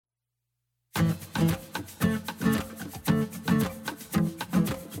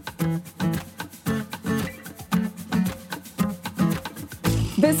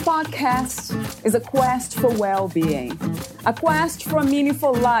This podcast is a quest for well-being, a quest for a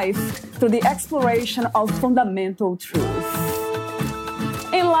meaningful life through the exploration of fundamental truth.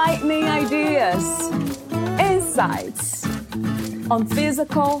 Enlightening ideas, insights on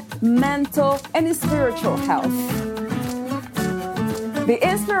physical, mental, and spiritual health. The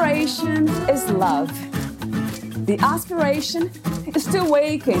inspiration is love. The aspiration is to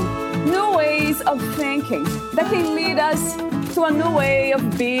awaken new ways of thinking that can lead us to a new way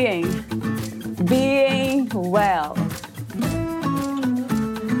of being well.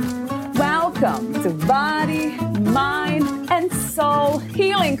 Welcome to Body, Mind, and Soul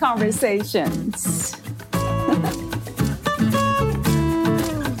Healing Conversations.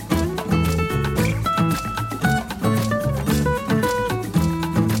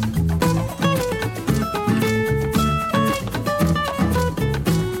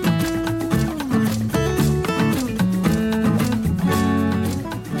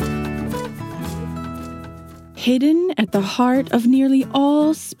 Hidden at the heart of nearly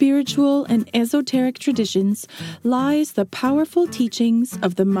all spiritual and esoteric traditions lies the powerful teachings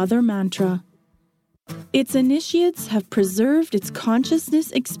of the Mother Mantra. Its initiates have preserved its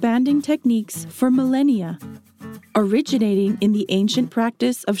consciousness-expanding techniques for millennia. Originating in the ancient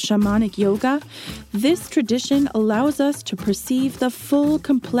practice of shamanic yoga, this tradition allows us to perceive the full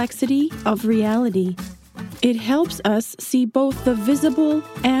complexity of reality. It helps us see both the visible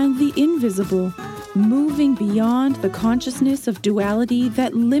and the invisible, moving beyond the consciousness of duality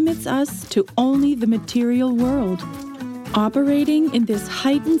that limits us to only the material world. Operating in this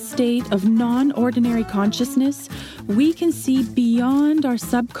heightened state of non-ordinary consciousness, we can see beyond our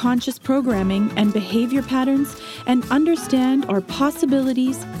subconscious programming and behavior patterns and understand our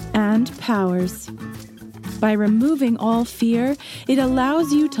possibilities and powers. By removing all fear, it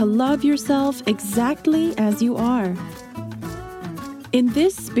allows you to love yourself exactly as you are. In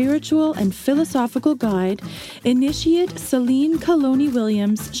this spiritual and philosophical guide, Initiate Celine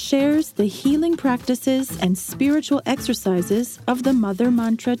Calloni-Williams shares the healing practices and spiritual exercises of the Mother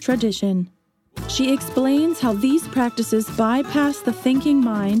Mantra tradition. She explains how these practices bypass the thinking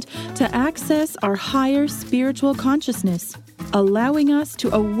mind to access our higher spiritual consciousness, allowing us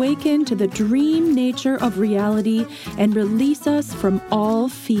to awaken to the dream nature of reality and release us from all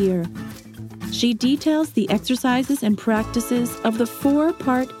fear. She details the exercises and practices of the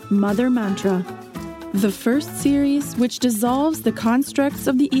 4-part Mother Mantra. The first series, which dissolves the constructs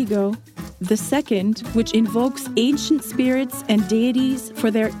of the ego. The second, which invokes ancient spirits and deities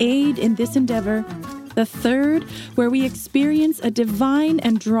for their aid in this endeavor. The third, where we experience a divine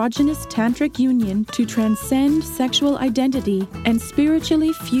androgynous tantric union to transcend sexual identity and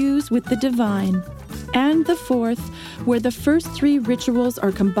spiritually fuse with the divine. And the fourth, where the first 3 rituals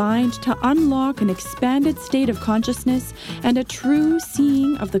are combined to unlock an expanded state of consciousness and a true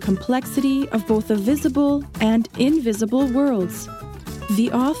seeing of the complexity of both the visible and invisible worlds.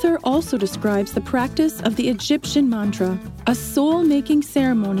 The author also describes the practice of the Egyptian mantra, a soul-making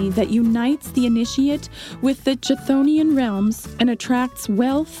ceremony that unites the initiate with the Chthonian realms and attracts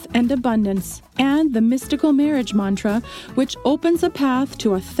wealth and abundance, and the mystical marriage mantra, which opens a path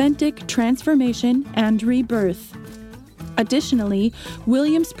to authentic transformation and rebirth. Additionally,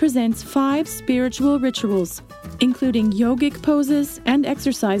 Williams presents 5 spiritual rituals, including yogic poses and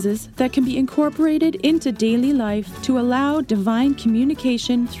exercises that can be incorporated into daily life to allow divine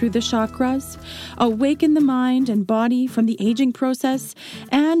communication through the chakras, awaken the mind and body from the aging process,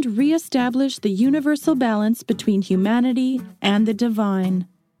 and re-establish the universal balance between humanity and the divine.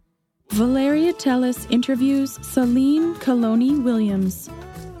 Valeria Teles interviews Celine Calloni-Williams.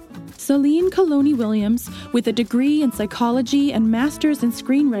 Celine Calloni-Williams, with a degree in psychology and master's in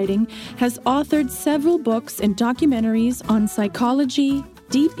screenwriting, has authored several books and documentaries on psychology,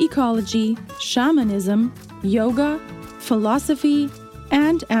 deep ecology, shamanism, yoga, philosophy,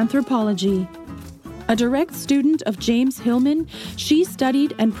 and anthropology. A direct student of James Hillman, she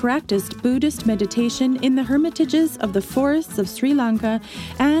studied and practiced Buddhist meditation in the hermitages of the forests of Sri Lanka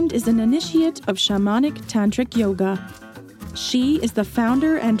and is an initiate of shamanic tantric yoga. She is the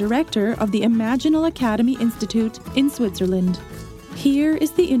founder and director of the Imaginal Academy Institute in Switzerland. Here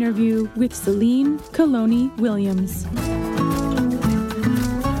is the interview with Celine Calloni-Williams.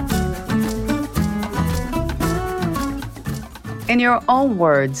 In your own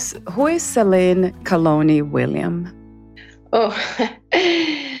words, who is Celine Calloni-Williams?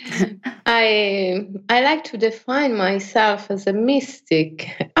 I like to define myself as a mystic.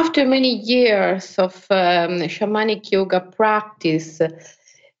 After many years of shamanic yoga practice,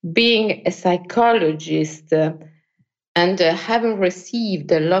 being a psychologist, and having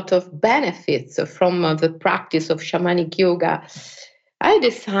received a lot of benefits from the practice of shamanic yoga, I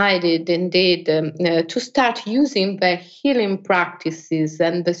decided indeed to start using the healing practices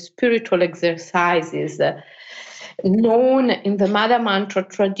and the spiritual exercises known in the Mother Mantra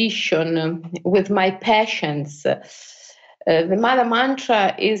tradition with my patients. The Mother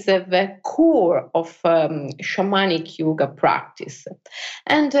Mantra is the core of shamanic yoga practice.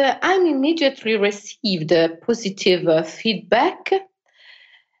 And I immediately received positive feedback.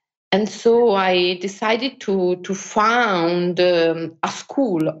 And so I decided to found a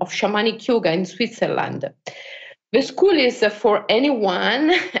school of shamanic yoga in Switzerland. The school is for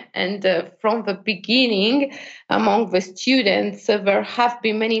anyone, and from the beginning, among the students, there have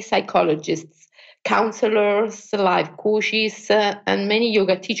been many psychologists, counselors, life coaches, and many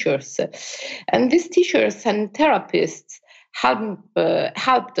yoga teachers. And these teachers and therapists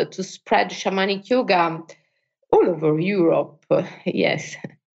helped to spread shamanic yoga all over Europe. Yes.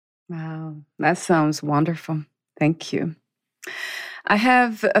 Wow, that sounds wonderful. Thank you. I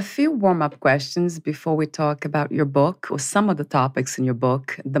have a few warm-up questions before we talk about your book or some of the topics in your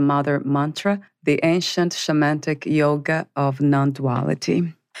book, The Mother Mantra, the Ancient Shamanic Yoga of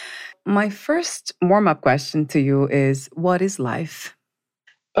Non-Duality. My first warm-up question to you is, what is life?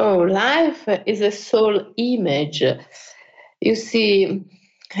 Oh, life is a soul image. You see,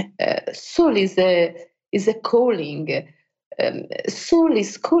 soul is a calling. Soul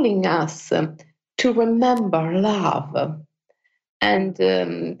is calling us to remember love and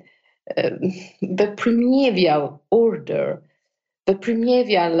the primeval order, the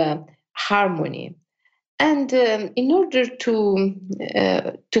primeval harmony. And in order to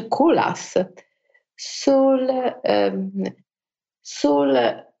call us, soul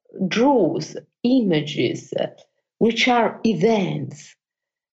draws images which are events.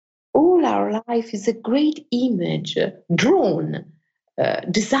 All our life is a great image drawn,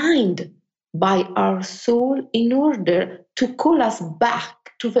 designed by our soul in order to call us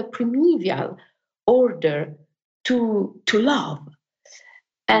back to the primeval order, to love,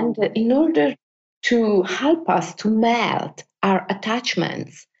 and in order to help us to melt our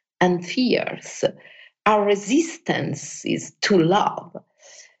attachments and fears, our resistance is to love.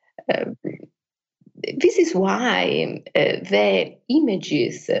 This is why the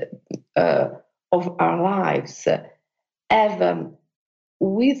images of our lives have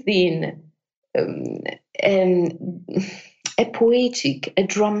within a poetic, a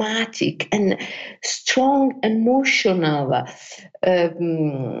dramatic, and strong emotional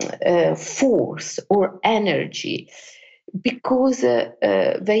force or energy, because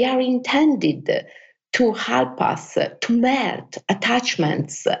they are intended to help us to melt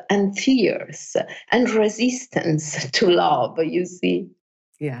attachments and fears and resistance to love, you see.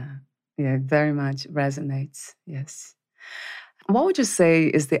 Yeah, very much resonates, yes. What would you say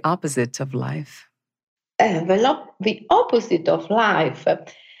is the opposite of life? The opposite of life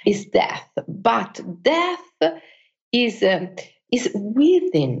is death, but death is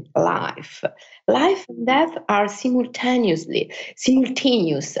within life. Life and death are simultaneous,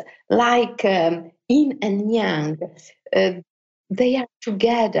 like yin and yang. They are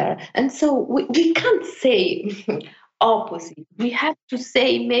together. And so we can't say opposite. We have to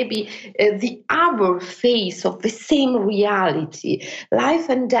say maybe the other face of the same reality. Life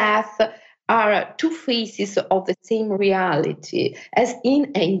and death are two faces of the same reality, as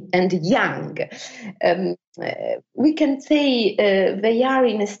yin and yang. We can say they are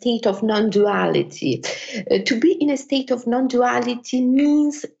in a state of non-duality. To be in a state of non-duality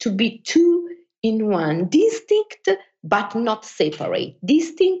means to be two in one, distinct but not separate.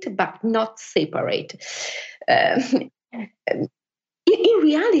 Distinct but not separate. In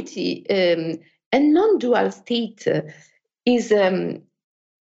reality, a non-dual state is a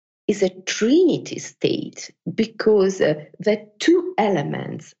trinity state, because the two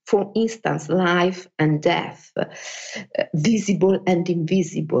elements, for instance, life and death, visible and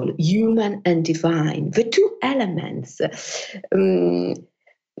invisible, human and divine, the two elements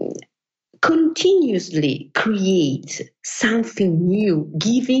continuously create something new,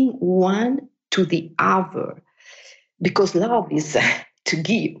 giving one to the other, because love is to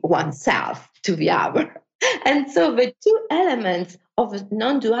give oneself to the other. And so the two elements of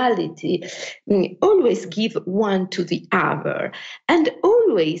non-duality always give one to the other, and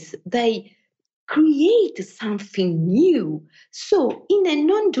always they create something new. So in a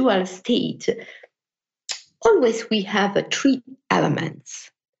non-dual state, always we have three elements: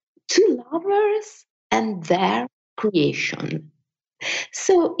 two lovers and their creation.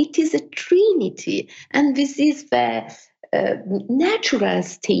 So it is a trinity, and this is the natural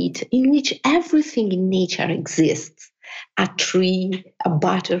state in which everything in nature exists. A tree, a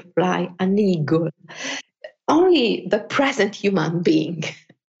butterfly, an eagle. only the present human being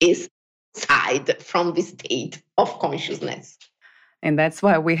is aside from this state of consciousness. And that's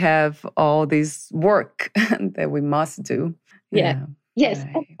why we have all this work that we must do. Yeah. Yes.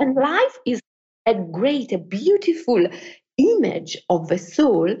 Right. And life is a beautiful image of the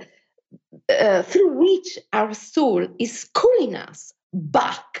soul through which our soul is calling us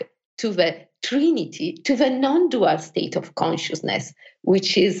back to the Trinity, to the non-dual state of consciousness,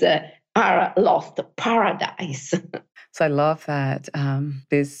 which is our lost paradise. So I love that,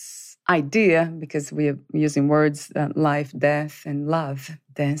 this idea, because we are using words, life, death, and love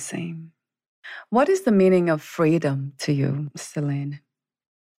dancing. What is the meaning of freedom to you, Celine?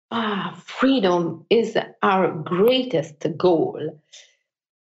 Freedom is our greatest goal.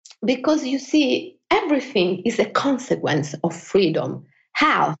 Because you see, everything is a consequence of freedom.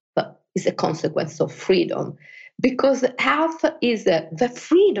 Health is a consequence of freedom. Because health is the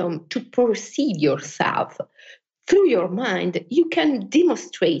freedom to perceive yourself. Through your mind, you can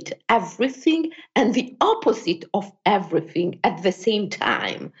demonstrate everything and the opposite of everything at the same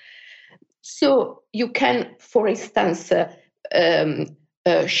time. So you can, for instance,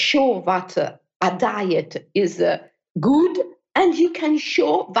 show that a diet is good, and you can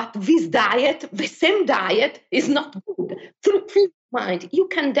show that this diet, the same diet, is not good. Through mind, you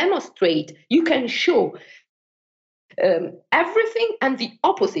can demonstrate, you can show everything and the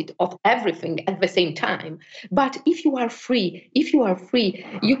opposite of everything at the same time. But if you are free,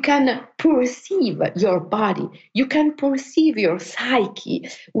 you can perceive your body, you can perceive your psyche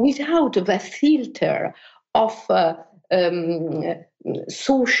without the filter of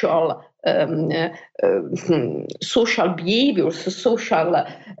social behaviors, social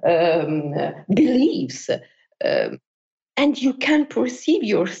beliefs, and you can perceive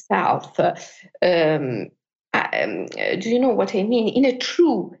yourself. Do you know what I mean? In a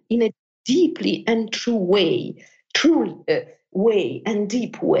deeply and true way, and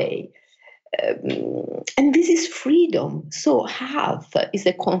deep way. And this is freedom. So health is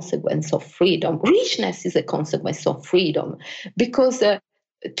a consequence of freedom. Richness is a consequence of freedom, because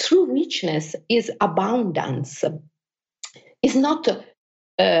true richness is abundance. It's not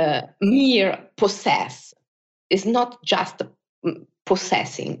mere possess. It's not just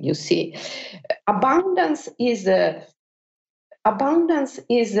possessing. You see, abundance is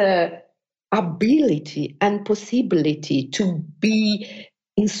ability and possibility to be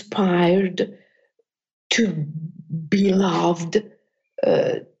inspired, to be loved,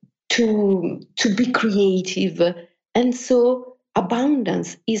 to be creative. And so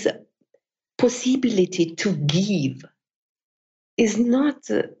abundance is a possibility to give, is not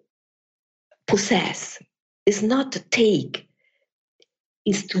possess, is not take,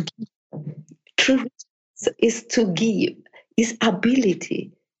 is to give. Truth is to give, is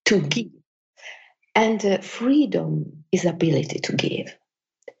ability to give. And freedom is ability to give.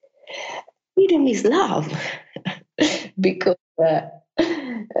 Freedom is love, because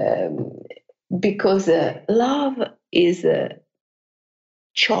love is a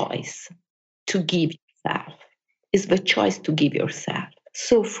choice to give yourself. Is the choice to give yourself.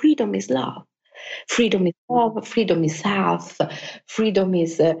 So freedom is love. Freedom is love. Freedom is health. Freedom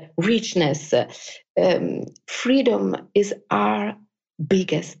is richness. Freedom is our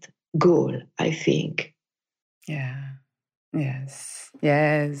biggest goal, I think. Yeah. Yes.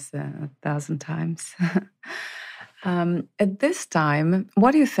 1,000 times. At this time,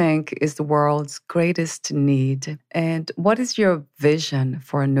 what do you think is the world's greatest need? And what is your vision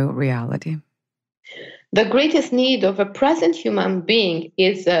for a new reality? The greatest need of a present human being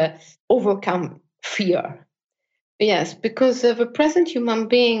is overcome fear. Yes, because the present human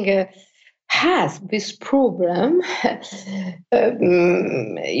being has this problem.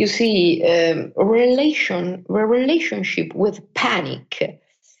 You see, relationship with panic.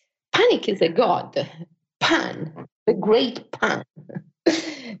 Panic is a god. Pan, the great Pan.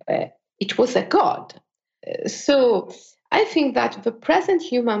 It was a god. So I think that the present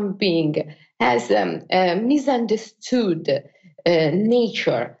human being has misunderstood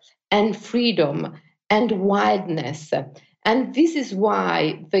nature and freedom and wildness. And this is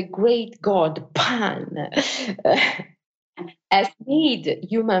why the great god Pan has made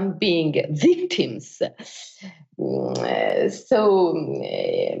human beings victims. So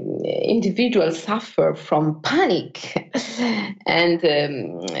individuals suffer from panic, and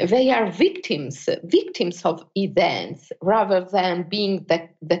they are victims of events rather than being the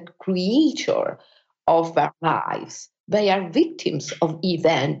creator of their lives. They are victims of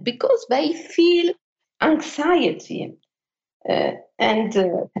events because they feel anxiety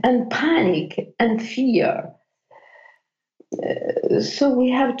and panic and fear. So we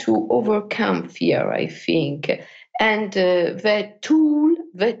have to overcome fear, I think. And the tool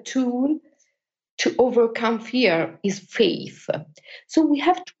to overcome fear is faith. So we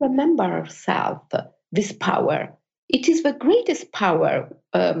have to remember ourselves this power. It is the greatest power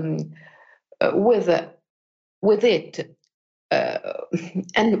with it.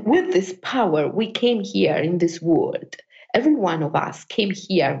 And with this power, we came here in this world. Every one of us came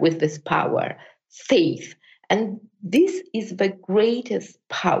here with this power, faith. And this is the greatest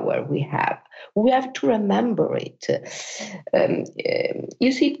power we have. We have to remember it.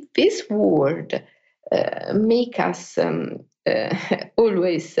 You see, this world make us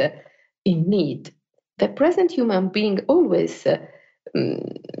always in need. The present human being always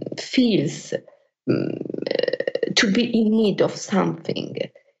feels to be in need of something,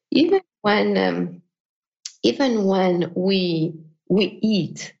 even when we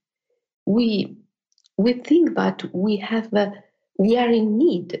eat, we think that we are in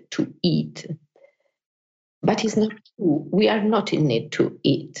need to eat, but it's not true. We are not in need to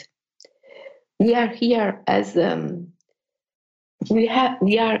eat. We are here as we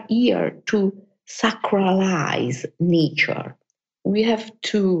are here to sacralize nature. We have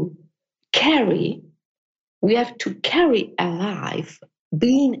to carry alive,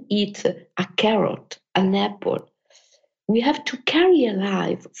 being it a carrot, an apple. We have to carry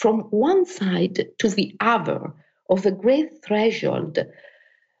alive from one side to the other of the great threshold,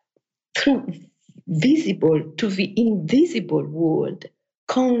 through visible to the invisible world,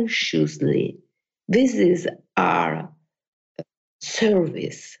 consciously. This is our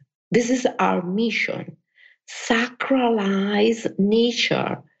service. This is our mission. Sacralize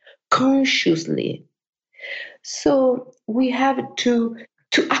nature consciously. So we have to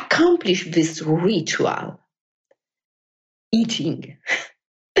accomplish this ritual, eating,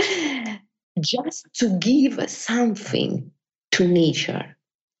 just to give something to nature,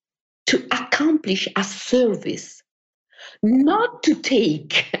 to accomplish a service, not to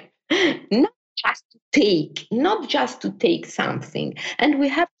take, not just to take something. And we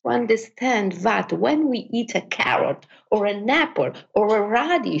have to understand that when we eat a carrot or an apple or a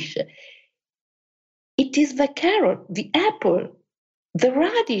radish, it is the carrot, the apple, the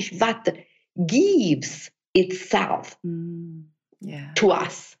radish that gives itself to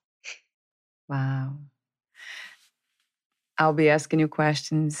us. Wow. I'll be asking you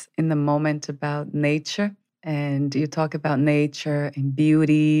questions in the moment about nature, and you talk about nature and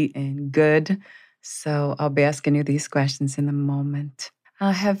beauty and good. So I'll be asking you these questions in a moment.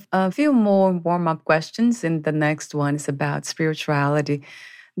 I have a few more warm-up questions, and the next one is about spirituality.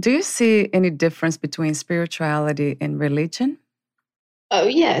 Do you see any difference between spirituality and religion? Oh,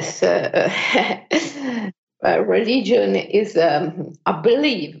 yes. Religion is a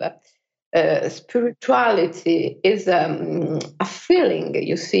belief. Spirituality is a feeling,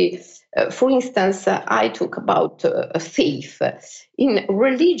 you see. For instance, I talk about faith. In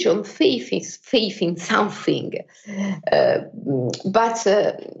religion, faith is faith in something. But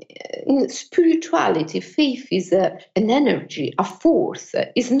in spirituality, faith is an energy, a force.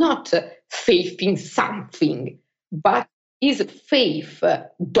 It's not faith in something, but is faith,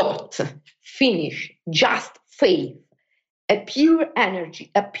 dot, finish, just faith. A pure energy,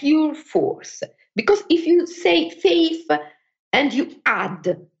 a pure force. Because if you say faith and you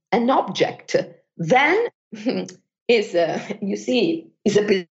add an object, then is a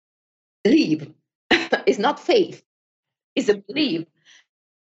belief. It's not faith. It's a belief.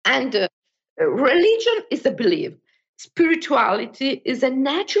 And religion is a belief. Spirituality is a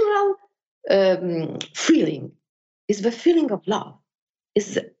natural feeling. It's the feeling of love.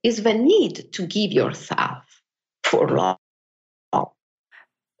 Is the need to give yourself for love.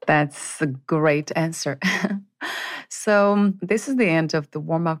 That's a great answer. So this is the end of the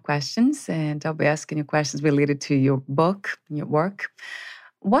warm-up questions, and I'll be asking you questions related to your book and your work.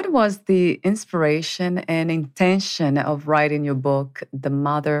 What was the inspiration and intention of writing your book, The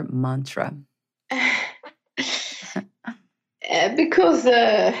Mother Mantra? Because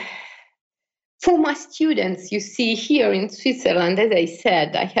for my students, you see, here in Switzerland, as I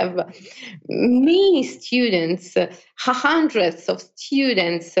said, I have many students, hundreds of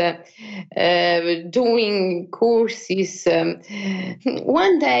students doing courses.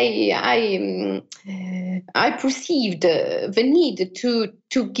 One day I perceived the need to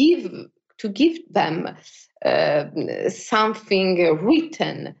give them something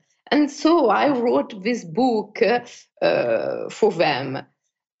written. And so I wrote this book for them.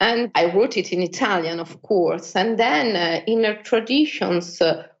 And I wrote it in Italian, of course. And then Inner Traditions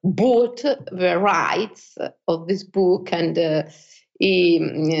bought the rights of this book, and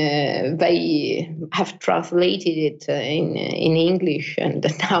they have translated it in English, and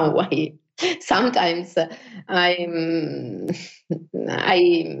now sometimes I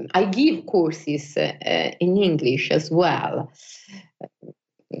give courses in English as well,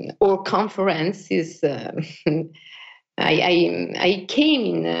 or conferences. I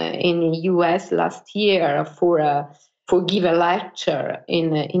came in US last year for give a lecture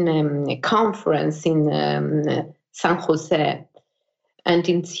in a conference in San Jose and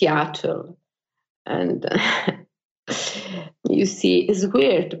in Seattle, and you see, it's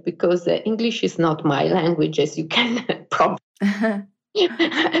weird because English is not my language, as you can probably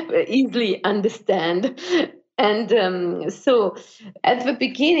easily understand. And so at the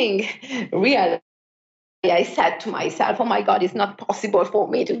beginning, really, I said to myself, oh my God, it's not possible for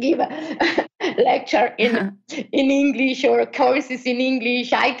me to give a lecture in English or courses in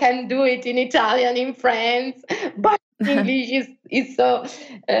English. I can do it in Italian, in French, but English is so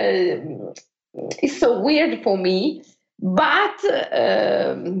weird for me. But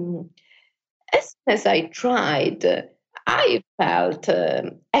as soon as I tried, I felt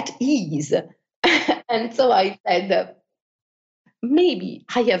at ease. And so I said, maybe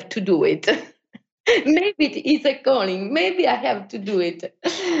I have to do it. Maybe it is a calling. Maybe I have to do it.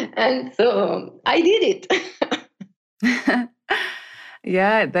 And so I did it.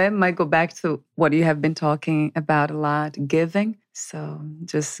 Yeah, that might go back to what you have been talking about a lot, giving. So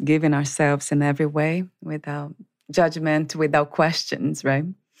just giving ourselves in every way without judgment, without questions, right?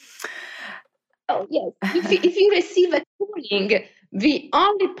 Oh, yes. If you receive a calling, the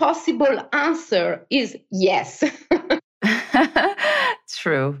only possible answer is yes.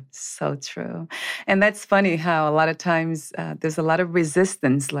 True. So true. And that's funny how a lot of times there's a lot of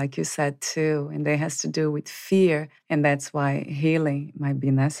resistance, like you said, too, and that has to do with fear. And that's why healing might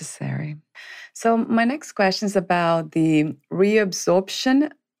be necessary. So my next question is about the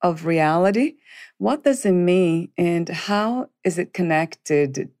reabsorption of reality. What does it mean, and how is it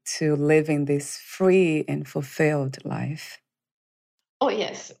connected to living this free and fulfilled life? Oh,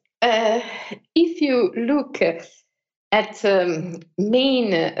 yes. If you look at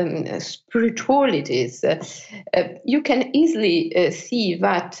main spiritualities, you can easily see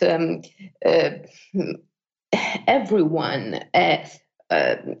that everyone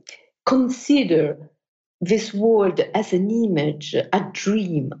consider this world as an image, a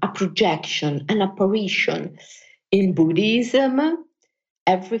dream, a projection, an apparition. In Buddhism,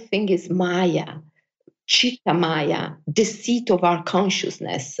 everything is Maya, Chitta Maya, deceit of our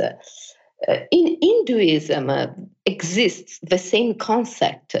consciousness. In Hinduism exists the same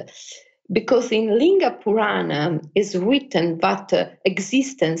concept, because in Linga Purana is written that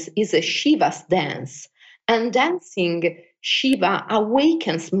existence is a Shiva's dance, and dancing Shiva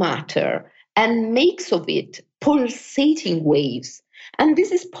awakens matter and makes of it pulsating waves. And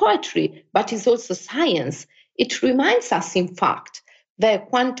this is poetry, but it's also science. It reminds us, in fact, the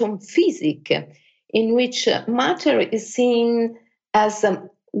quantum physics, in which matter is seen as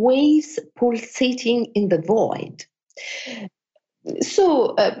waves pulsating in the void.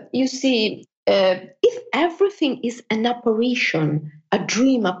 So you see, if everything is an apparition, a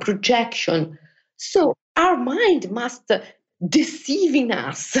dream, a projection, so our mind must deceiving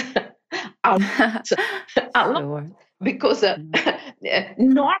us a lot, because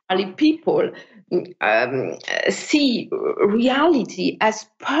normally people see reality as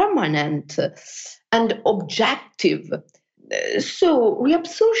permanent and objective. So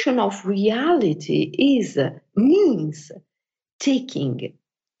reabsorption of reality means taking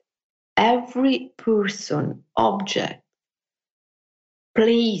every person, object,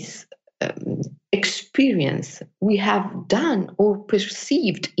 place, experience we have done or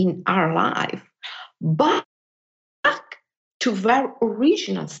perceived in our life back to their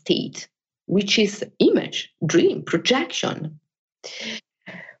original state, which is image, dream, projection.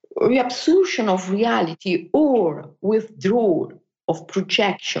 Reabsorption of reality or withdrawal of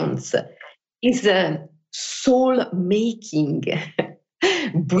projections is a soul making.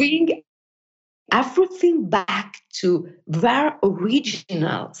 Bring everything back to their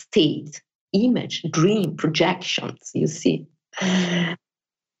original state, image, dream, projections, you see. And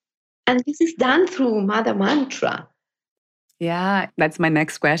this is done through Mother Mantra. Yeah, that's my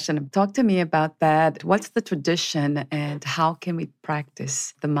next question. Talk to me about that. What's the tradition and how can we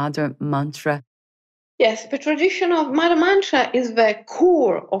practice the Mother Mantra? Yes, the tradition of Mother Mantra is the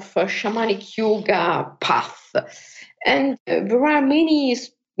core of a shamanic yoga path. And there are many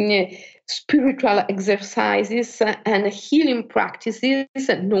spiritual exercises and healing practices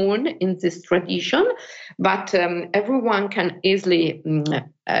known in this tradition, but everyone can easily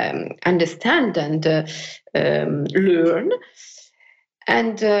understand and learn.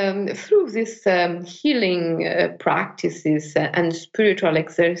 And through these healing practices and spiritual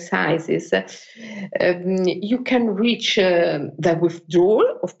exercises, you can reach the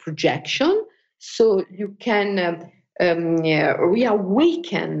withdrawal of projection. So you can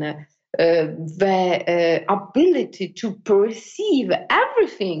reawaken the ability to perceive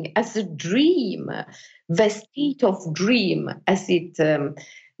everything as a dream, the state of dream as it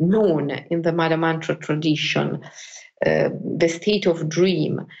known in the Mother Mantra tradition, the state of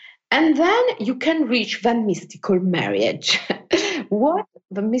dream. And then you can reach the mystical marriage. What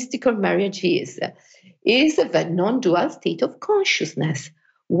the mystical marriage is the non-dual state of consciousness.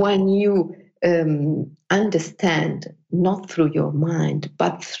 When you understand, not through your mind,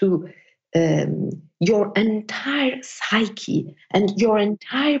 but through your entire psyche and your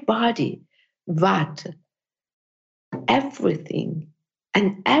entire body, that everything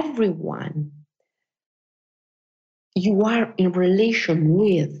and everyone you are in relation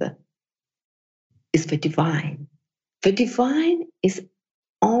with is the divine. The divine is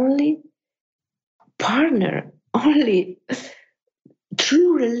only partner, only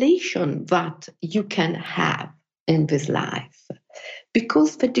true relation that you can have in this life.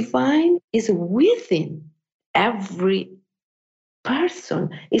 Because the divine is within every person,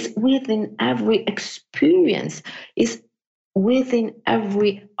 is within every experience, is within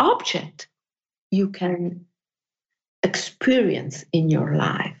every object you can experience in your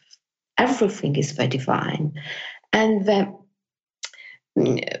life. Everything is the divine. And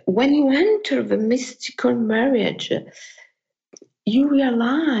when you enter the mystical marriage, you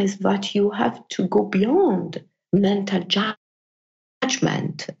realize that you have to go beyond mental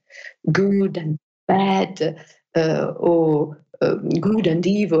judgment, good and bad, or good and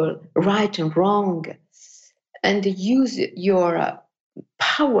evil, right and wrong, and use your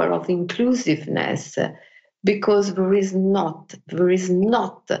power of inclusiveness, because there is not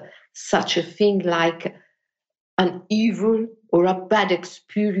such a thing like an evil or a bad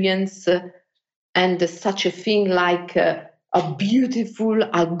experience, and such a thing like a beautiful,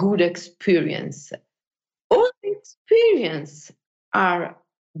 a good experience. All the experience are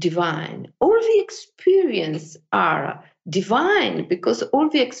divine. All the experience are divine because all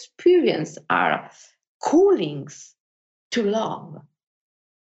the experience are callings to love.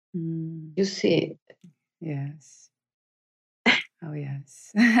 You see? Yes. Oh,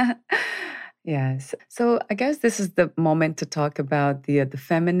 yes. Yes. So I guess this is the moment to talk about the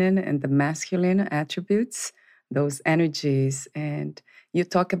feminine and the masculine attributes, those energies. And you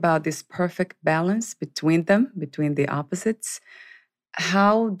talk about this perfect balance between them, between the opposites.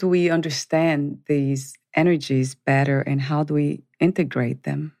 How do we understand these energies better, and how do we integrate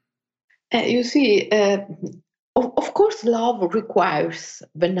them? You see, of course, love requires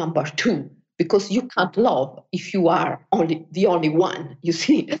the number two, because you can't love if you are the only one, you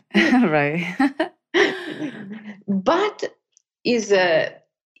see. Right. But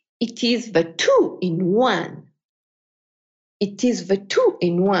it is the two in one. It is the two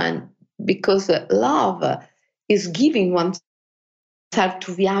in one, because love is giving oneself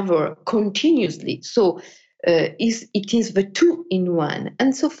to the other continuously. So it is the two in one.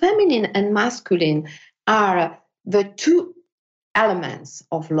 And so feminine and masculine are the two elements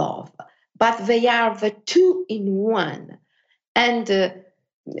of love, but they are the two in one. And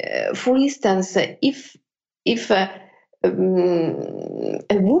for instance, if a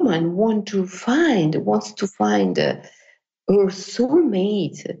woman wants to find her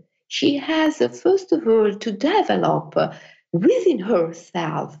soulmate, she has first of all to develop within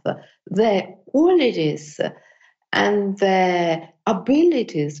herself the qualities and the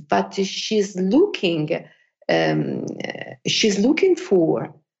abilities that she's looking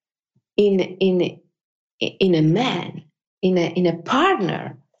for in a man, in a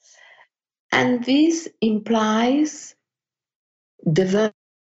partner. And this implies develop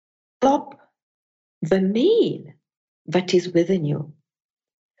the male that is within you.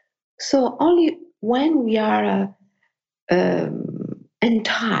 So only when we are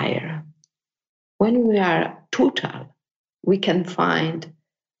entire, when we are total, we can find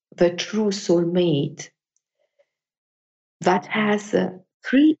the true soulmate that has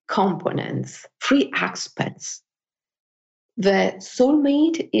three components, three aspects. The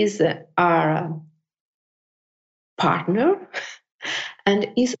soulmate is our partner and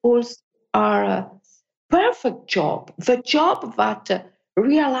is also our perfect job, the job that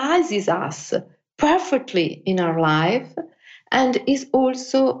realizes us perfectly in our life, and is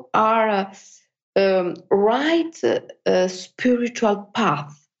also our right spiritual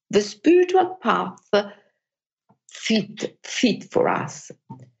path, the spiritual path fit for us.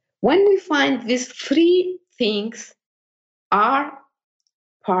 When we find these three things are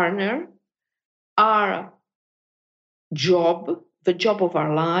partner, our job, the job of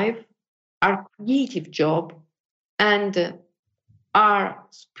our life, our creative job, and our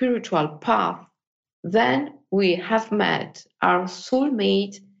spiritual path, then we have met our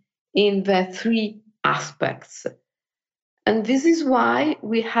soulmate in the three aspects. And this is why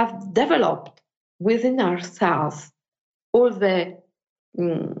we have developed within ourselves all the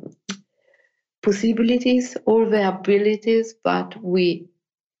possibilities, all the abilities that we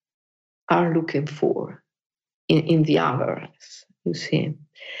are looking for in the others, you see.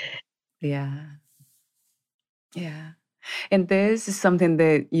 Yeah. Yeah. And this is something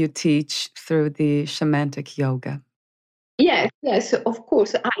that you teach through the shamanic yoga. Yes, of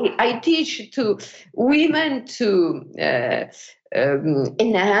course. I teach to women to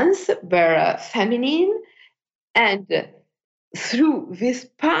enhance their feminine, and through this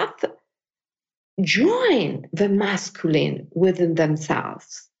path, join the masculine within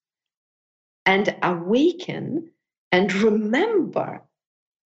themselves and awaken and remember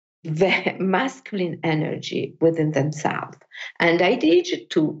the masculine energy within themselves. And I teach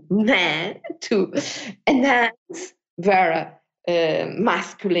to men to enhance their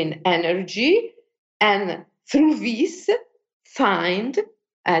masculine energy, and through this find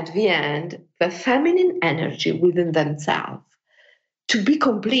at the end the feminine energy within themselves, to be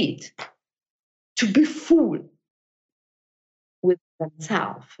complete, to be full with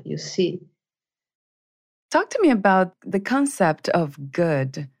themselves, you see. Talk to me about the concept of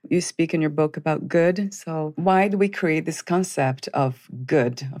good. You speak in your book about good. So why do we create this concept of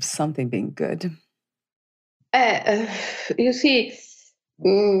good, of something being good? You see,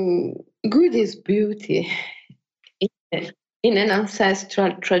 good is beauty. In an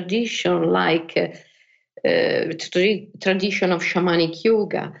ancestral tradition like tradition of shamanic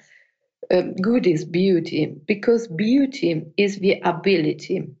yoga, good is beauty, because beauty is the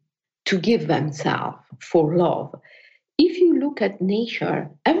ability to give themselves for love. If you look at nature,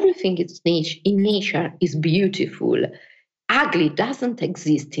 everything in nature is beautiful. Ugly doesn't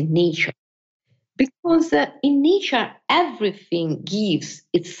exist in nature, because in nature everything gives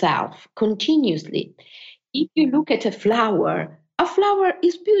itself continuously. If you look at a flower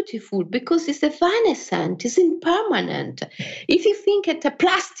is beautiful because it's evanescent, it's impermanent. If you think at a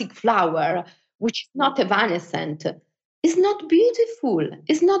plastic flower, which is not evanescent, it's not beautiful.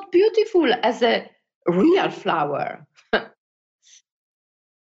 It's not beautiful as a real flower.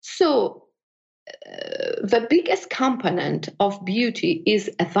 So the biggest component of beauty is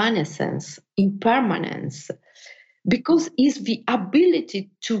evanescence, impermanence, because it's the ability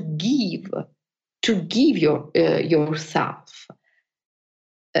to give yourself.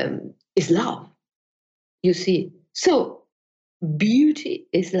 Is love, you see. So beauty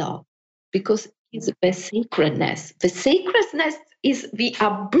is love, because it's the sacredness. The sacredness is the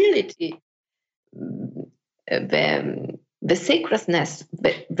ability, the sacredness,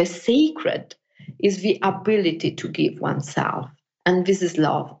 the sacred is the ability to give oneself. And this is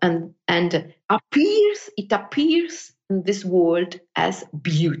love. And it appears in this world as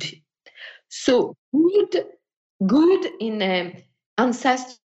beauty. So good in an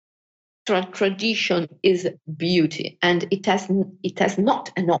ancestral tradition is beauty, and it has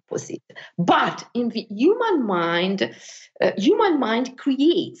not an opposite. But in the human mind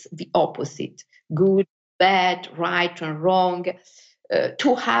creates the opposite: good, bad, right, and wrong.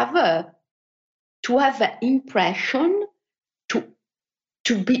 To have an impression,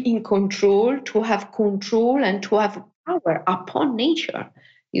 to be in control, to have control, and to have power upon nature.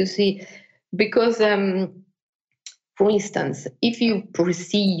 You see, because for instance, if you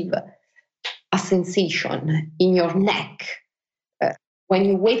perceive a sensation in your neck when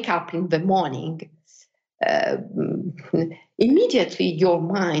you wake up in the morning, immediately your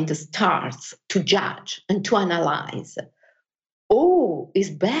mind starts to judge and to analyze. Oh, it's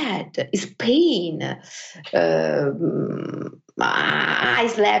bad, it's pain. I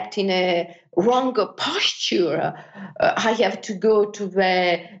slept in a wrong posture. I have to go to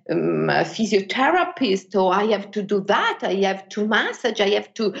the physiotherapist, or I have to do that. I have to massage. I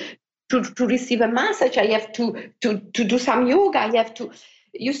have to receive a massage. I have to do some yoga. I have to.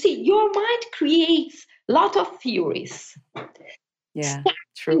 You see, your mind creates a lot of theories. Yeah,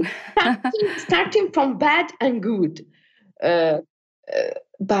 true. starting from bad and good.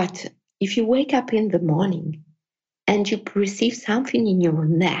 But if you wake up in the morning and you perceive something in your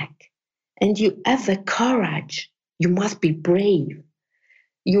neck, and you have the courage, you must be brave.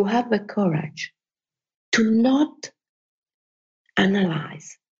 You have the courage to not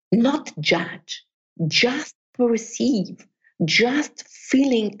analyze, not judge, just perceive, just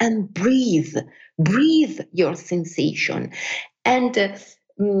feeling and breathe your sensation. And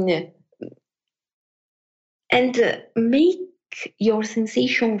and make your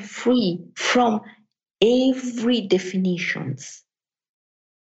sensation free from every definitions.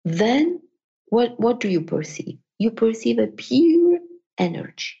 Then what do you perceive? You perceive a pure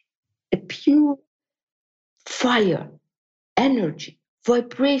energy, a pure fire, energy,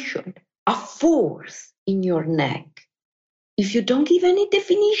 vibration, a force in your neck. If you don't give any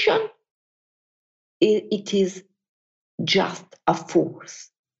definition, it is just a force,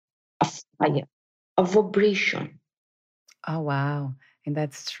 a fire, a vibration. Oh, wow. And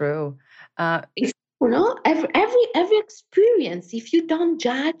that's true. If, every experience, if you don't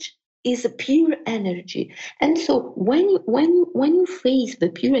judge, is a pure energy. And so when you face the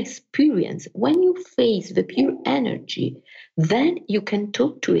pure experience, when you face the pure energy, then you can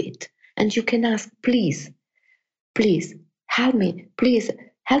talk to it and you can ask, please help me, please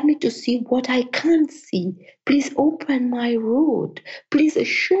help me to see what I can't see. Please open my road. Please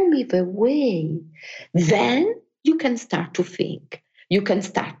show me the way. Then you can start to think. You can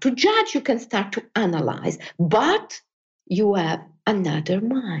start to judge. You can start to analyze. But you have another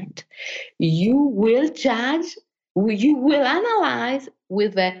mind. You will judge. You will analyze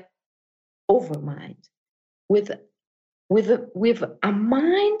with an overmind, with a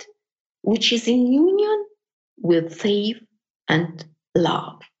mind which is in union with faith and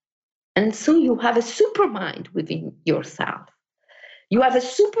love. And so you have a super mind within yourself. You have a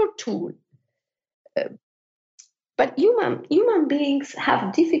super tool. But human beings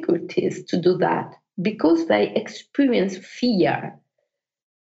have difficulties to do that because they experience fear.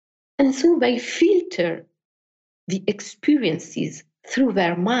 And so they filter the experiences through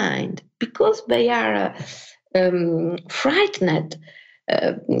their mind because they are frightened.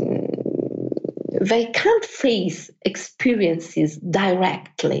 They can't face experiences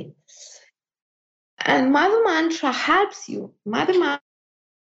directly. And Mother Mantra helps you. Mother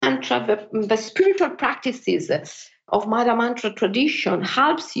Mantra, the spiritual practices of Mother Mantra tradition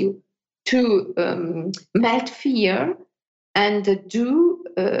helps you to melt fear and do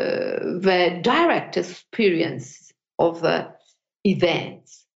the direct experience of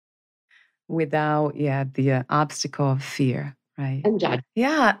events. Without, the obstacle of fear. Right. And judge.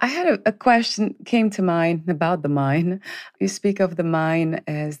 Yeah, I had a question came to mind about the mind. You speak of the mind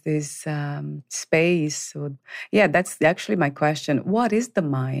as this space. So, that's actually my question. What is the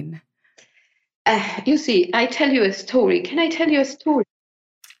mind? You see, I tell you a story. Can I tell you a story?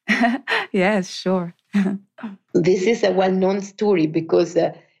 Yes, sure. This is a well-known story because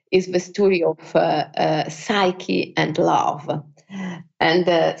it's the story of Psyche and love.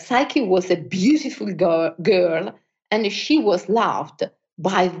 And Psyche was a beautiful girl, and she was loved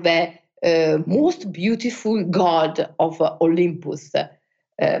by the most beautiful god of Olympus,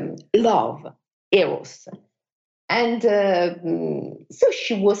 love, Eros. And so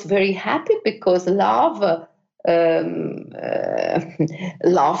she was very happy because love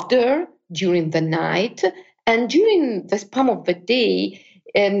loved her during the night. And during the span of the day,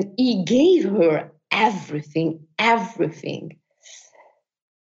 he gave her everything.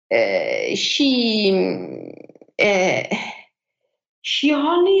 She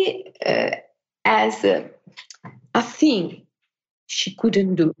only has a thing she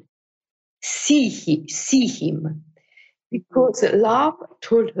couldn't do: see him, because love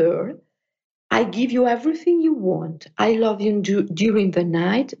told her, I give you everything you want. I love you during the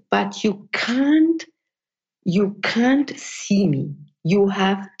night, but you can't see me. You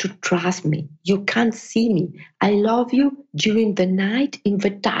have to trust me. You can't see me. I love you during the night in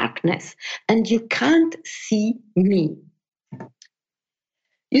the darkness, and you can't see me.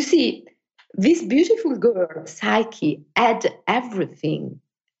 You see, this beautiful girl, Psyche, had everything,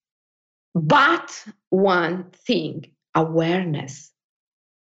 but one thing: awareness,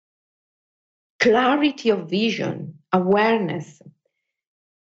 clarity of vision, awareness.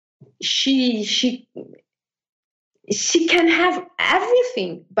 She can have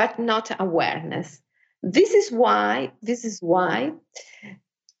everything, but not awareness. This is why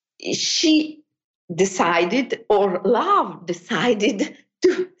she decided, or love decided,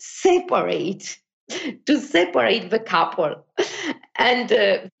 to separate the couple. And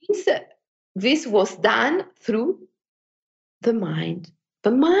this was done through the mind.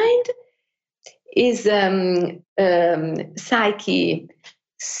 The mind is Psyche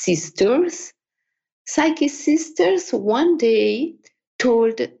sisters. Psyche's sisters one day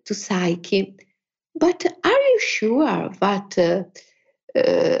told to Psyche, but are you sure that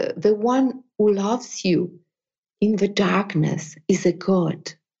the one who loves you in the darkness is a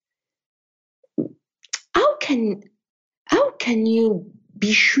god? How can you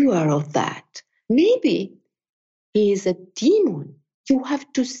be sure of that? Maybe he is a demon. you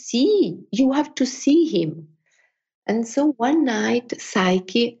have to see him. And so one night,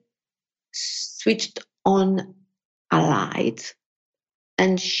 Psyche switched on a light,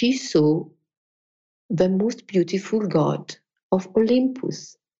 and she saw the most beautiful god of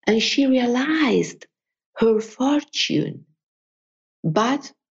Olympus, and she realized her fortune.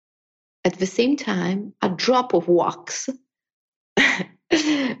 But at the same time, a drop of wax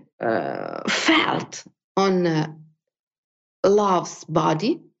felt on Love's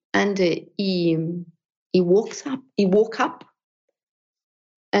body, and he woke up,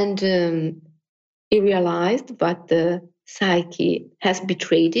 and he realized that Psyche has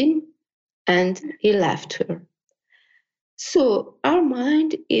betrayed him, and he left her. So our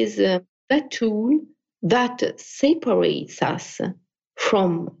mind is that tool that separates us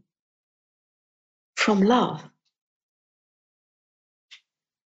from love.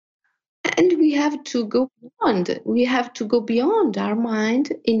 And we have to go beyond. We have to go beyond our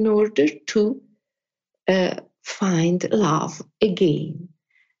mind in order to find love again.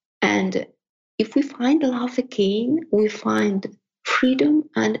 And if we find love again, we find freedom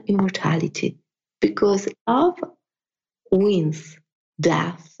and immortality, because love wins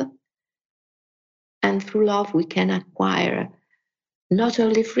death. And through love, we can acquire not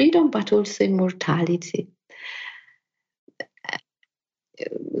only freedom, but also immortality.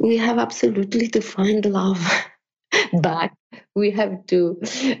 We have absolutely to find love back. We have to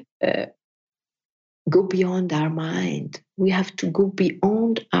go beyond our mind. We have to go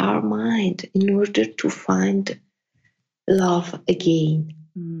beyond our mind in order to find love again.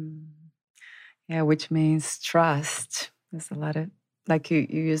 Yeah, which means trust. There's a lot of, like you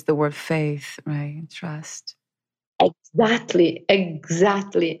use the word faith, right? Trust. Exactly.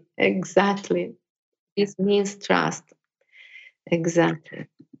 This means trust. Exactly.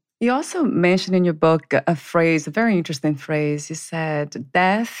 You also mentioned in your book a phrase, a very interesting phrase. You said,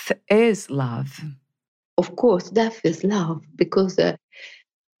 death is love. Of course, death is love, because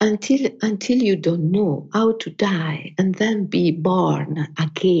until you don't know how to die and then be born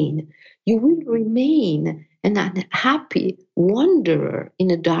again, you will remain an unhappy wanderer in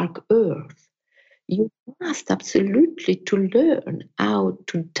a dark earth. You must absolutely to learn how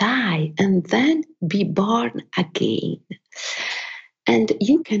to die and then be born again. And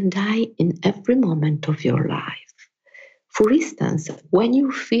you can die in every moment of your life. For instance, when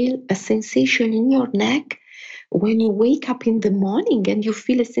you feel a sensation in your neck, when you wake up in the morning and you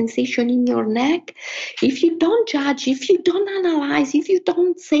feel a sensation in your neck, if you don't judge, if you don't analyze, if you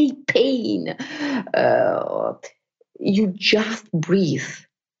don't say pain, you just breathe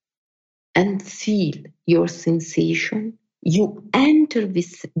and feel your sensation. You enter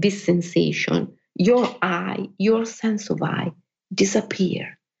this sensation, your eye, your sense of eye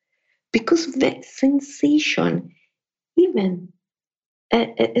disappear. Because the sensation, even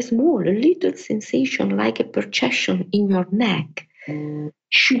a small, a little sensation like a perception in your neck,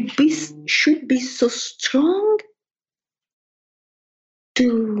 should be so strong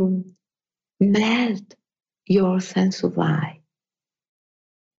to melt your sense of eye.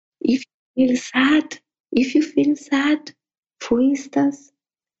 If you feel sad, for instance,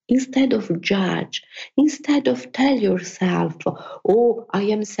 instead of judge, instead of tell yourself, oh, I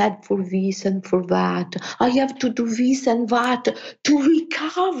am sad for this and for that, I have to do this and that to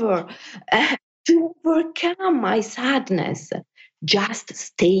recover, to overcome my sadness, just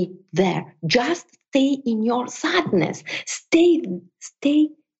stay there. Just stay in your sadness. Stay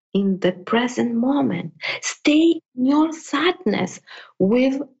in the present moment. Stay in your sadness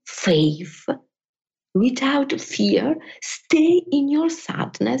with faith, without fear. Stay in your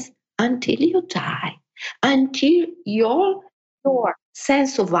sadness until you die, until your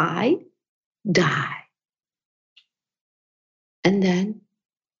sense of I die. And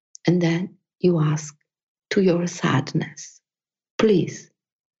then you ask to your sadness, please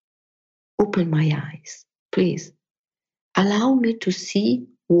open my eyes. Please allow me to see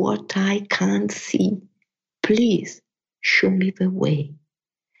what I can't see. Please show me the way.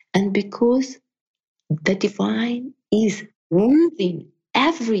 And because the divine is within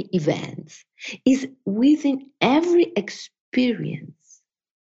every event, is within every experience,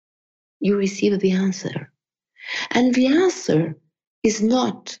 you receive the answer. And the answer is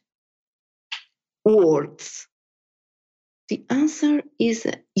not words. The answer is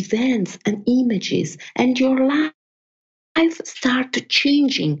events and images, and your life start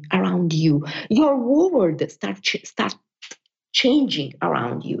changing around you. Your world start changing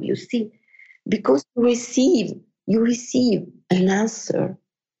around you, you see, because you receive an answer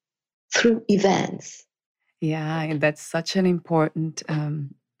through events. Yeah, and that's such an important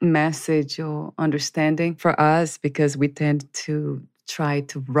message or understanding for us, because we tend to try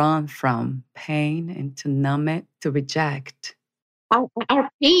to run from pain and to numb it, to reject. Our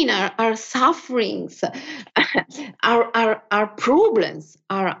pain, our sufferings, our problems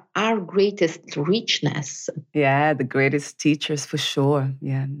are our greatest richness. Yeah, the greatest teachers for sure.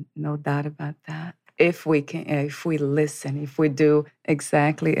 Yeah, no doubt about that. If we listen, if we do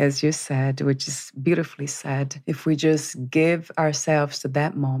exactly as you said, which is beautifully said, if we just give ourselves to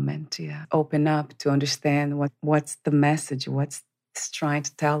that moment, open up to understand what's the message, what's it's trying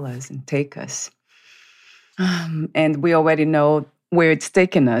to tell us and take us. And we already know where it's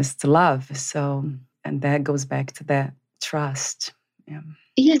taken us to love. So, and that goes back to that trust. Yeah.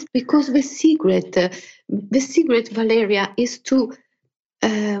 Yes, because the secret, Valeria, is to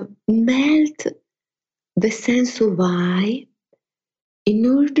melt the sense of I in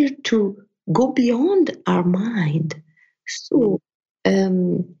order to go beyond our mind. So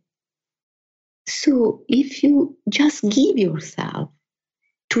if you just give yourself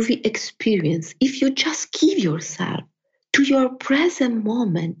to the experience, if you just give yourself to your present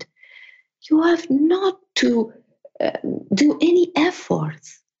moment, you have not to do any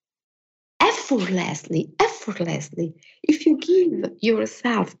efforts. Effortlessly, if you give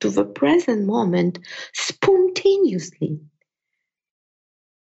yourself to the present moment spontaneously,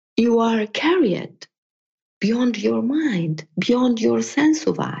 you are carried beyond your mind, beyond your sense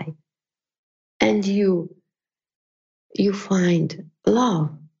of I, and you find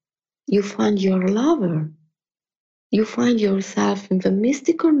love, you find your lover, you find yourself in the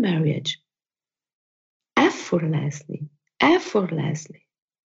mystical marriage effortlessly.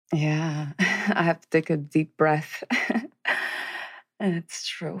 Yeah, I have to take a deep breath. It's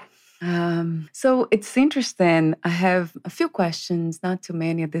true. So it's interesting. I have a few questions, not too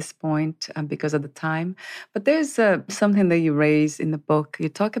many at this point because of the time. But there's something that you raise in the book. You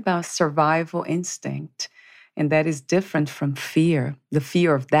talk about survival instinct, and that is different from fear, the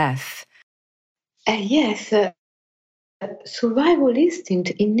fear of death. Yes, survival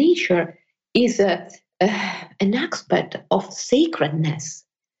instinct in nature is an aspect of sacredness.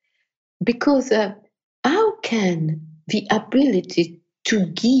 Because how can the ability to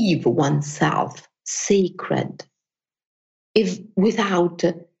give oneself sacred if without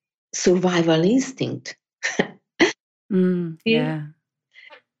survival instinct? Yeah.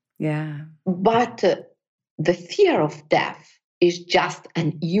 But the fear of death is just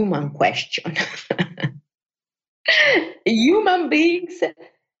an human question. Human beings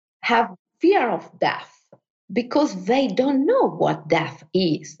have fear of death because they don't know what death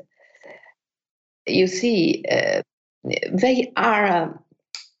is. You see, they are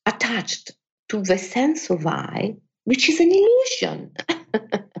attached to the sense of I, which is an illusion.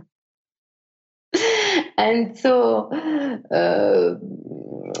 And so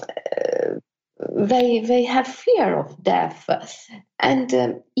they have fear of death. And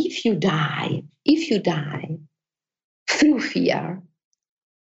if you die through fear,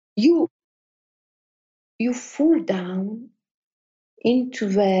 you fall down into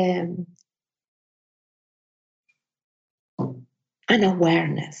the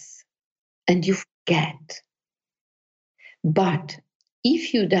unawareness and you forget. But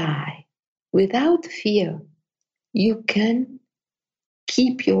if you die without fear, you can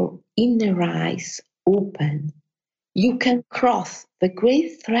keep your inner eyes open. You can cross the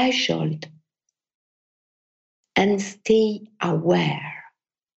great threshold and stay aware.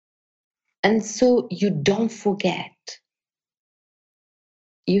 And so you don't forget.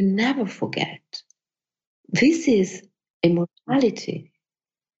 You never forget. This is immortality,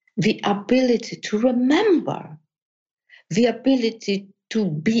 the ability to remember, the ability to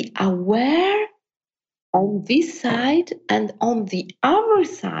be aware on this side and on the other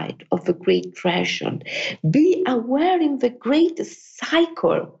side of the great threshold. Be aware in the great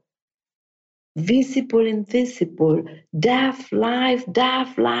cycle. Visible, invisible, death, life,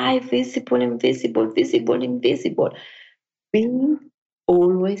 visible, invisible, visible, invisible. Being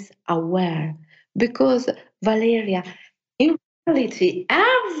always aware. Because, Valeria, in reality,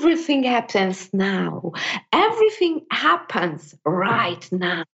 everything happens now. Everything happens right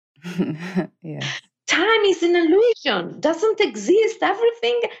now. Yes. Time is an illusion, doesn't exist.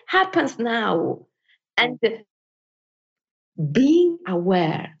 Everything happens now. And being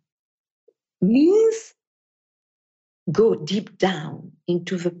aware means go deep down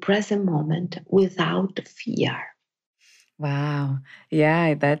into the present moment without fear. Wow.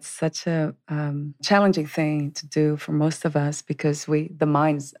 Yeah, that's such a challenging thing to do for most of us because the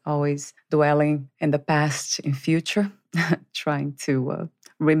mind's always dwelling in the past, in future. trying to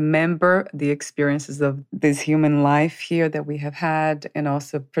remember the experiences of this human life here that we have had, and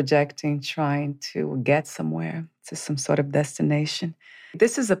also projecting, trying to get somewhere to some sort of destination.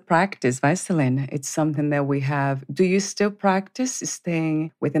 This is a practice, Vasilin. It's something that we have. Do you still practice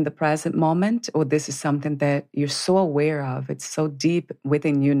staying within the present moment, or this is something that you're so aware of, it's so deep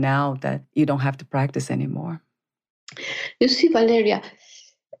within you now that you don't have to practice anymore? You see, Valeria,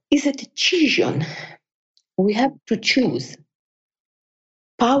 it's a decision. We have to choose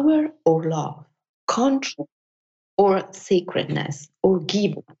power or love, control or sacredness, or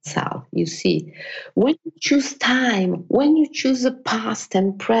give oneself. You see, when you choose time, when you choose the past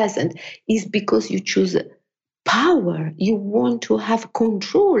and present, is because you choose power. You want to have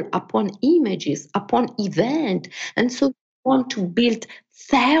control upon images, upon event, and so you want to build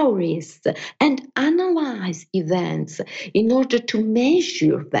theories and analyze events in order to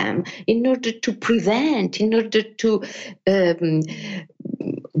measure them, in order to prevent, in order to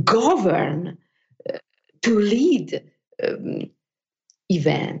govern, to lead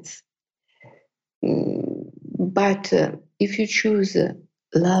events. But if you choose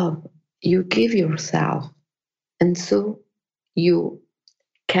love, you give yourself, and so you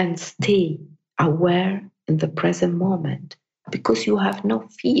can stay aware in the present moment because you have no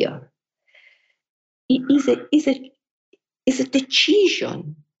fear. It is a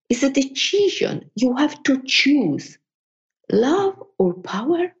decision. It's a decision. You have to choose love or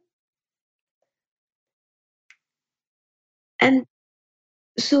power. And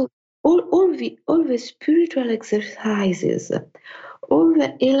so all the spiritual exercises, all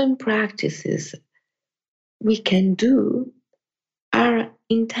the healing practices we can do are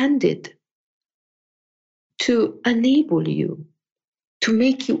intended to enable you, to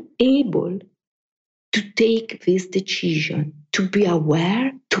make you able to take this decision, to be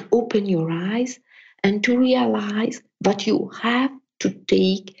aware, to open your eyes, and to realize that you have to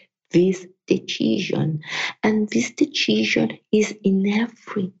take this decision. And this decision is in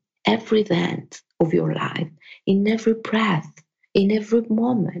every event of your life, in every breath, in every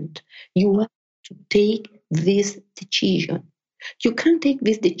moment. You have to take this decision. You can't take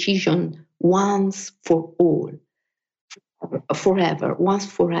this decision once for all, forever, once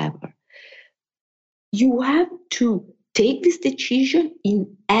forever. You have to take this decision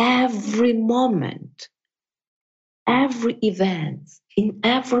in every moment, every event, in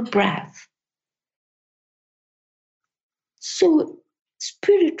every breath. So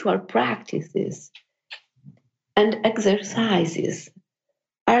spiritual practices and exercises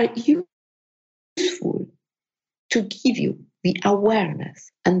are useful to give you the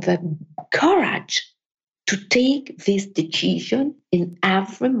awareness and the courage to take this decision in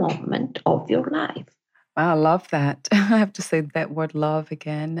every moment of your life. Wow, I love that. I have to say that word love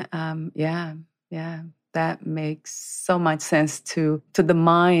again. Yeah. That makes so much sense to the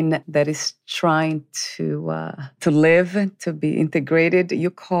mind that is trying to live, to be integrated.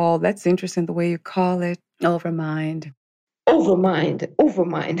 That's interesting the way you call it, overmind. Overmind.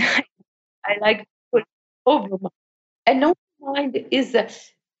 I like to put overmind. And overmind is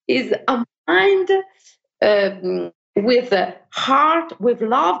a mind with a heart, with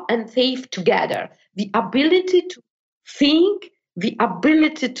love and faith together. The ability to think, the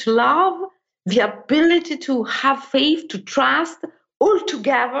ability to love, the ability to have faith, to trust, all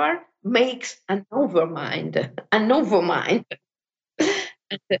together makes an overmind. An overmind.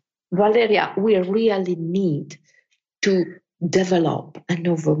 Valeria, we really need to develop an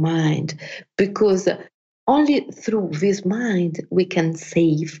overmind, because only through this mind we can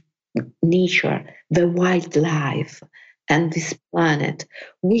save nature, the wildlife, and this planet.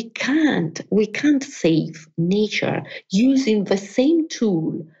 We can't save nature using the same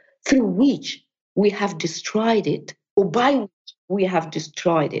tool through which we have destroyed it, or by which we have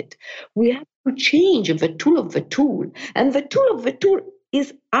destroyed it. We have to change the tool of the tool, and the tool of the tool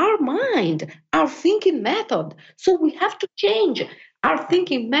is our mind, our thinking method. So we have to change our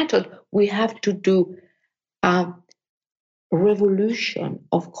thinking method. We have to do a revolution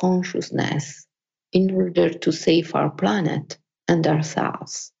of consciousness in order to save our planet and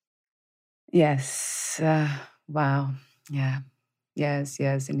ourselves. Yes. Wow. Yeah. Yes,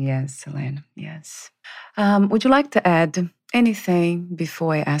 and yes, Helena. Yes. Would you like to add anything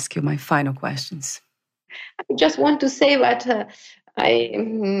before I ask you my final questions? I just want to say that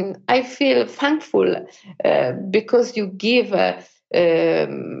I feel thankful because you give to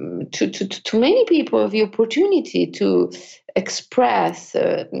many people the opportunity to express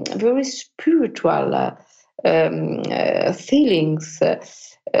very spiritual feelings,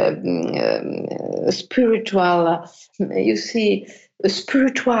 spiritual. You see,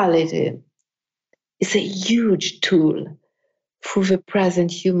 spirituality is a huge tool for the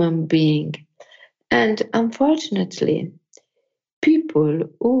present human being. And unfortunately, people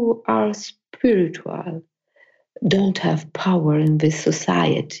who are spiritual don't have power in this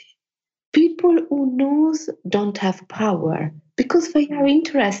society. People who knows don't have power because they are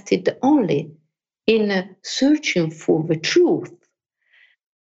interested only in searching for the truth.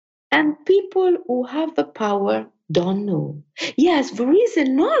 And people who have the power don't know. Yes, there is a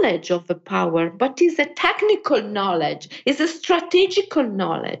knowledge of the power, but it's a technical knowledge, it's a strategical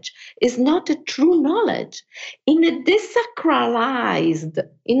knowledge, it's not a true knowledge. In a desacralized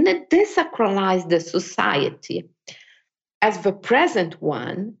society, as the present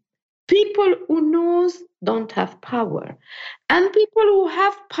one, people who knows don't have power, and people who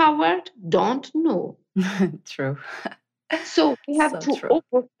have power don't know. True. So we have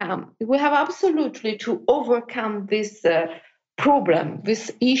overcome. We have absolutely to overcome this problem,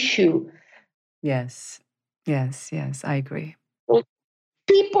 this issue. Yes, I agree.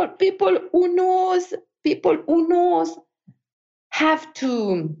 People who knows have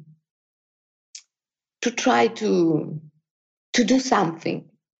to try to do something.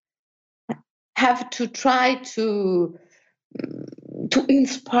 Have to try to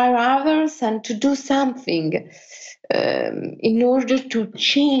inspire others and to do something in order to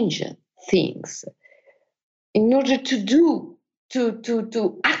change things, in order to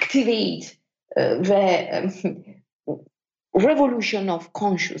activate the revolution of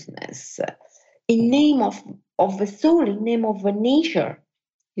consciousness in name of the soul, in name of the nature.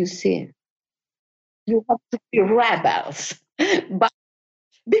 You see, you have to be rebels, but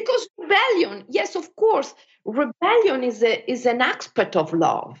because rebellion, yes, of course, rebellion is an aspect of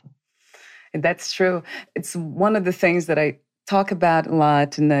love. That's true. It's one of the things that I talk about a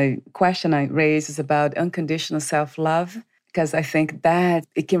lot, and the question I raise is about unconditional self-love, because I think that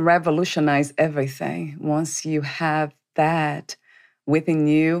it can revolutionize everything. Once you have that within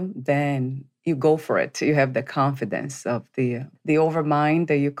you, then you go for it. You have the confidence of the overmind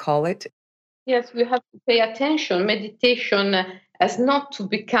that you call it. Yes, we have to pay attention. Meditation has not to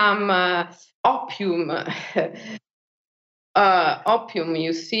become opium. Opium,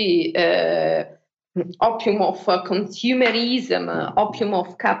 you see, opium of consumerism, opium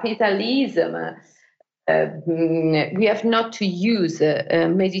of capitalism. We have not to use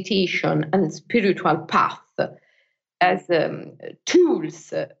meditation and spiritual path as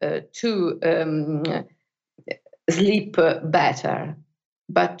tools to sleep better,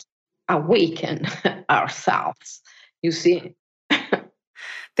 but awaken ourselves, you see.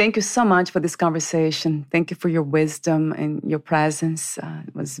 Thank you so much for this conversation. Thank you for your wisdom and your presence.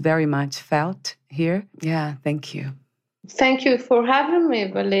 It was very much felt here. Yeah, thank you. Thank you for having me,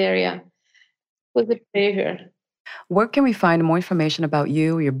 Valeria. It was a pleasure. Where can we find more information about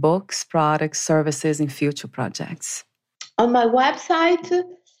you, your books, products, services, and future projects? On my website,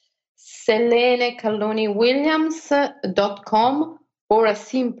 selenecaloniwilliams.com, or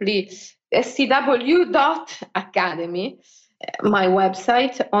simply scw.academy. My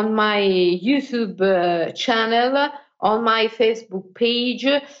website, on my YouTube channel, on my Facebook page,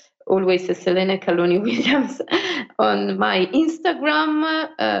 always Selene Caloni Williams, on my Instagram.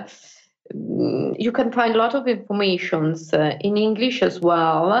 You can find a lot of information in English as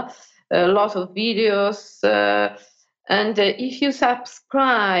well, a lot of videos. And if you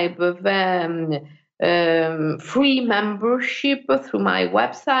subscribe the free membership through my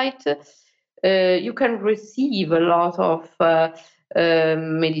website, you can receive a lot of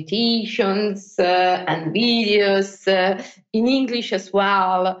meditations and videos in English as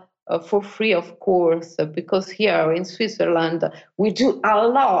well, for free, of course, because here in Switzerland we do a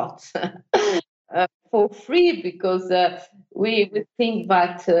lot for free, because we think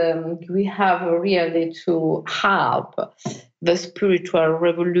that we have really to help the spiritual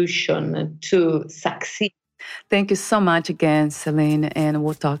revolution to succeed. Thank you so much again, Selene, and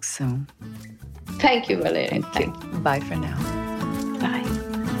we'll talk soon. Thank you, Valeria. Thank you. Bye for now. Bye.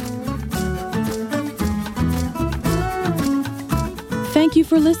 Thank you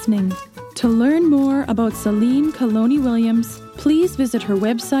for listening. To learn more about Selene Caloni Williams, please visit her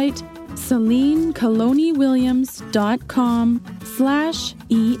website,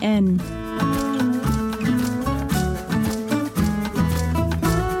 selenecaloniwilliams.com/en.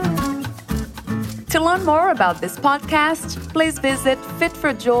 To learn more about this podcast, please visit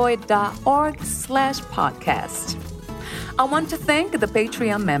fitforjoy.org/podcast. I want to thank the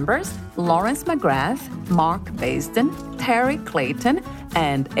Patreon members, Lawrence McGrath, Mark Basden, Terry Clayton,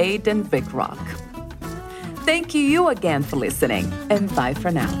 and Aidan Vickrock. Thank you again for listening, and bye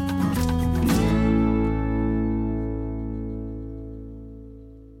for now.